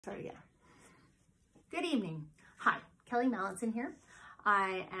Sorry, yeah. Good evening. Hi, Kelly Mallinson here.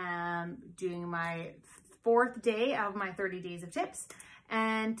 I am doing my 4th day of my 30 days of tips.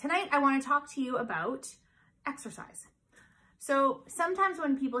 And tonight I want to talk to you about exercise. So sometimes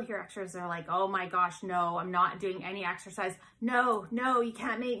when people hear exercise, they're like, oh my gosh, no, I'm not doing any exercise. No, you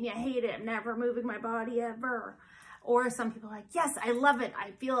can't make me. I hate it. I'm never moving my body ever. Or some people are like, yes, I love it.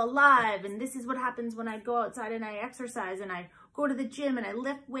 I feel alive. And this is what happens when I go outside and I exercise and I go to the gym and I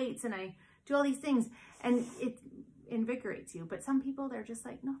lift weights and I do all these things. And it invigorates you. But some people, they're just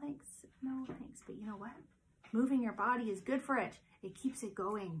like, no, thanks. No, thanks. But you know what? Moving your body is good for it. It keeps it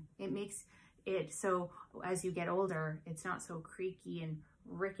going. It makes it so as you get older, it's not so creaky and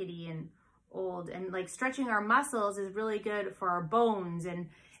rickety and old. And like stretching our muscles is really good for our bones and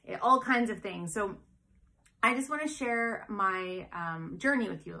all kinds of things. So I just want to share my journey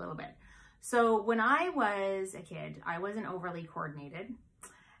with you a little bit. So when I was a kid, I wasn't overly coordinated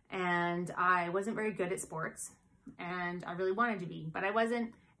and I wasn't very good at sports and I really wanted to be, but I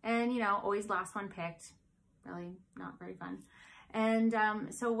wasn't. And, you know, always last one picked, really not very fun. And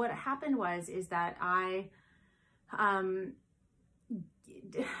so what happened is that I kind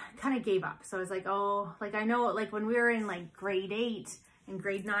of gave up. So I was like, oh, like I know, like when we were in like grade 8 and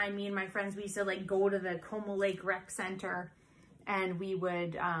grade 9, me and my friends, we used to like go to the Como Lake Rec Center and we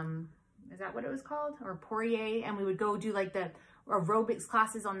would, is that what it was called? Or Poirier, and we would go do like the aerobics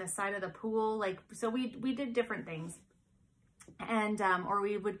classes on the side of the pool. Like, so we did different things and, or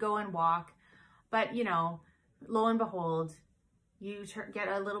we would go and walk, but you know, lo and behold, you get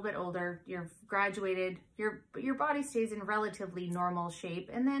a little bit older, you're graduated, your body stays in relatively normal shape,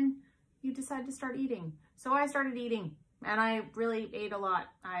 and then you decide to start eating. So I started eating, and I really ate a lot.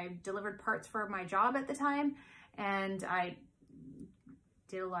 I delivered parts for my job at the time, and I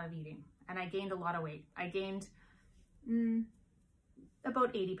did a lot of eating, and I gained a lot of weight. I gained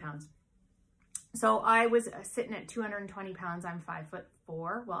about 80 pounds. So I was sitting at 220 pounds. I'm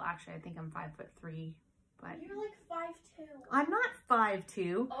 5'4". Well, actually, I think I'm 5'3". But you're like 5'2". I'm not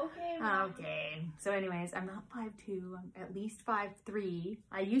 5'2". Okay. Mom. Okay. So anyways, I'm not 5'2". I'm at least 5'3".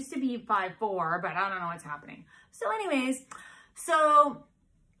 I used to be 5'4", but I don't know what's happening. So anyways, so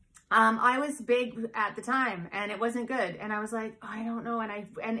I was big at the time and it wasn't good. And I was like, oh, I don't know.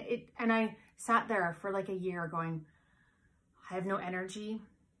 And I sat there for like a year going, I have no energy.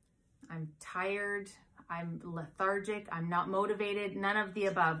 I'm tired. I'm lethargic. I'm not motivated. None of the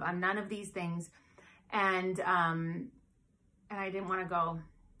above. I'm none of these things. And I didn't want to go.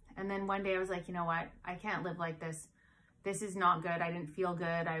 And then one day I was like, you know what? I can't live like this. This is not good. I didn't feel good.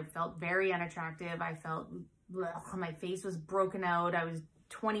 I felt very unattractive. I felt, my face was broken out. I was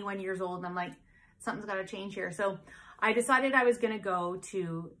 21 years old and I'm like, something's got to change here. So I decided I was going to go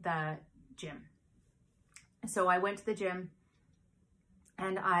to the gym. So I went to the gym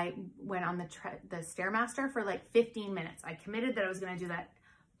and I went on the Stairmaster for like 15 minutes. I committed that I was going to do that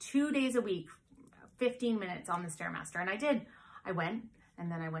 2 days a week, 15 minutes on the Stairmaster. And I did. I went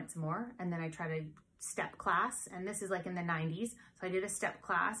and then I went some more and then I tried a step class, and this is like in the 90s. So I did a step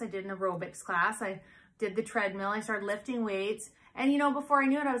class. I did an aerobics class. I did the treadmill. I started lifting weights. And you know, before I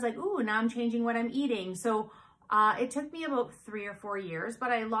knew it, I was like, ooh, now I'm changing what I'm eating. So it took me about 3 or 4 years,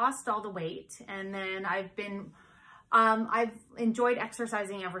 but I lost all the weight. And then I've enjoyed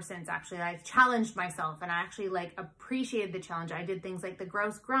exercising ever since. Actually, I challenged myself and I actually like appreciated the challenge. I did things like the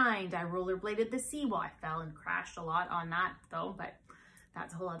grouse grind. I rollerbladed the seawall. I fell and crashed a lot on that though, but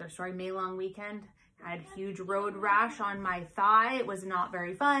that's a whole other story. May long weekend. I had a huge road rash on my thigh. It was not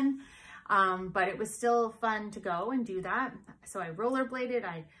very fun, but it was still fun to go and do that. So I rollerbladed.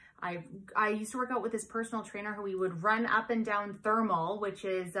 I used to work out with this personal trainer who we would run up and down Thermal, which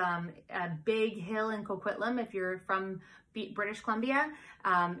is a big hill in Coquitlam if you're from British Columbia.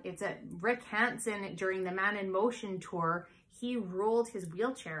 It's a Rick Hansen during the Man in Motion tour. He rolled his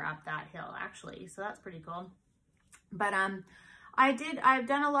wheelchair up that hill actually, so that's pretty cool. But I've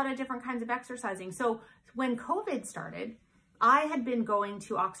done a lot of different kinds of exercising. So when COVID started, I had been going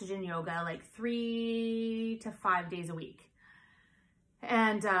to Oxygen Yoga like 3 to 5 days a week.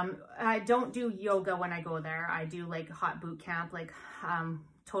 And I don't do yoga when I go there. I do like hot boot camp, like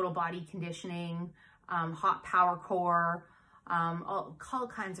total body conditioning, hot power core,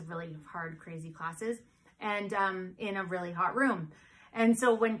 all kinds of really hard, crazy classes, and in a really hot room. And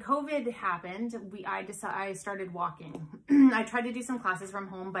so when COVID happened, I started walking. I tried to do some classes from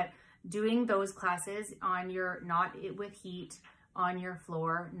home, but doing those classes on not with heat, on your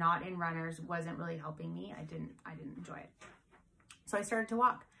floor, not in runners, wasn't really helping me. I didn't enjoy it. So I started to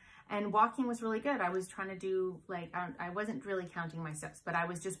walk, and walking was really good. I was trying to do like, I wasn't really counting my steps, but I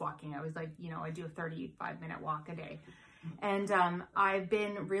was just walking. I was like, you know, I do a 35-minute walk a day. And I've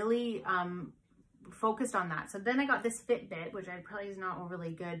been really focused on that. So then I got this Fitbit, which I probably is not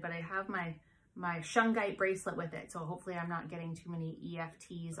overly good, but I have my Shungite bracelet with it. So hopefully I'm not getting too many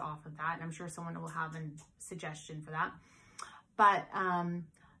EFTs off of that. And I'm sure someone will have a suggestion for that. But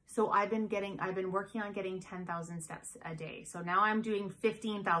so I've been working on getting 10,000 steps a day. So now I'm doing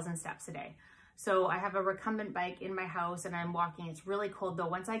 15,000 steps a day. So I have a recumbent bike in my house and I'm walking. It's really cold though.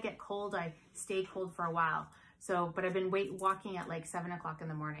 Once I get cold, I stay cold for a while. So, but I've been walking at like 7 o'clock in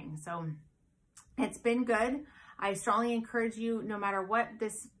the morning. So it's been good. I strongly encourage you, no matter what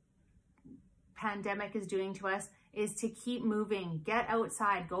this pandemic is doing to us, is to keep moving, get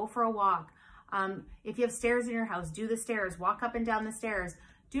outside, go for a walk. If you have stairs in your house, do the stairs, walk up and down the stairs,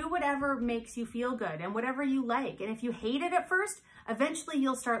 do whatever makes you feel good and whatever you like. And if you hate it at first, eventually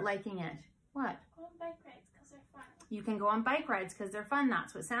you'll start liking it. What? Go on bike rides because they're fun. You can go on bike rides because they're fun.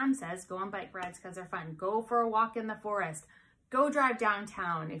 That's what Sam says. Go on bike rides because they're fun. Go for a walk in the forest. Go drive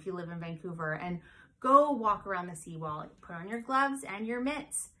downtown if you live in Vancouver and go walk around the seawall. Put on your gloves and your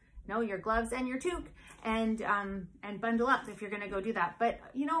mitts. No, your gloves and your toque, and bundle up if you're going to go do that. But,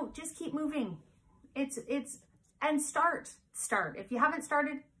 you know, just keep moving. And start. If you haven't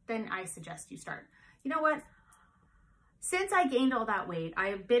started, then I suggest you start. You know what? Since I gained all that weight,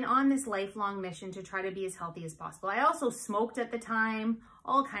 I've been on this lifelong mission to try to be as healthy as possible. I also smoked at the time,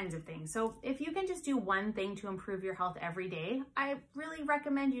 all kinds of things. So if you can just do one thing to improve your health every day, I really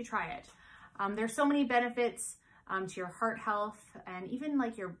recommend you try it. There's so many benefits to your heart health and even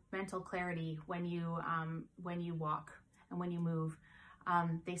like your mental clarity when you walk and when you move.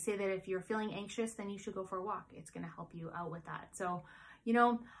 They say that if you're feeling anxious, then you should go for a walk. It's going to help you out with that. So, you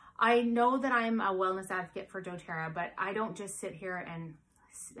know, I know that I'm a wellness advocate for doTERRA, but I don't just sit here and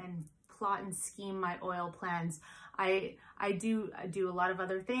plot and scheme my oil plans. I do a lot of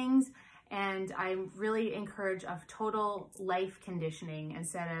other things, and I really encourage of total life conditioning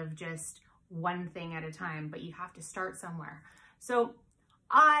instead of just one thing at a time, but you have to start somewhere. So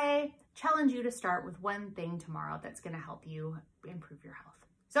I challenge you to start with one thing tomorrow that's going to help you improve your health.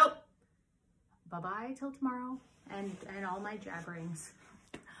 So bye-bye till tomorrow and all my jabberings.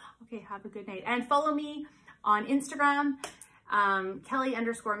 Okay, have a good night. And follow me on Instagram,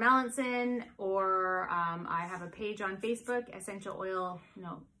 Kelly_Melanson, or I have a page on Facebook,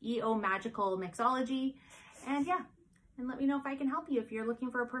 EO Magical Mixology. And yeah, and let me know if I can help you. If you're looking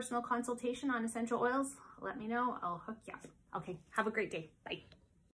for a personal consultation on essential oils, let me know. I'll hook you up. Okay, have a great day. Bye.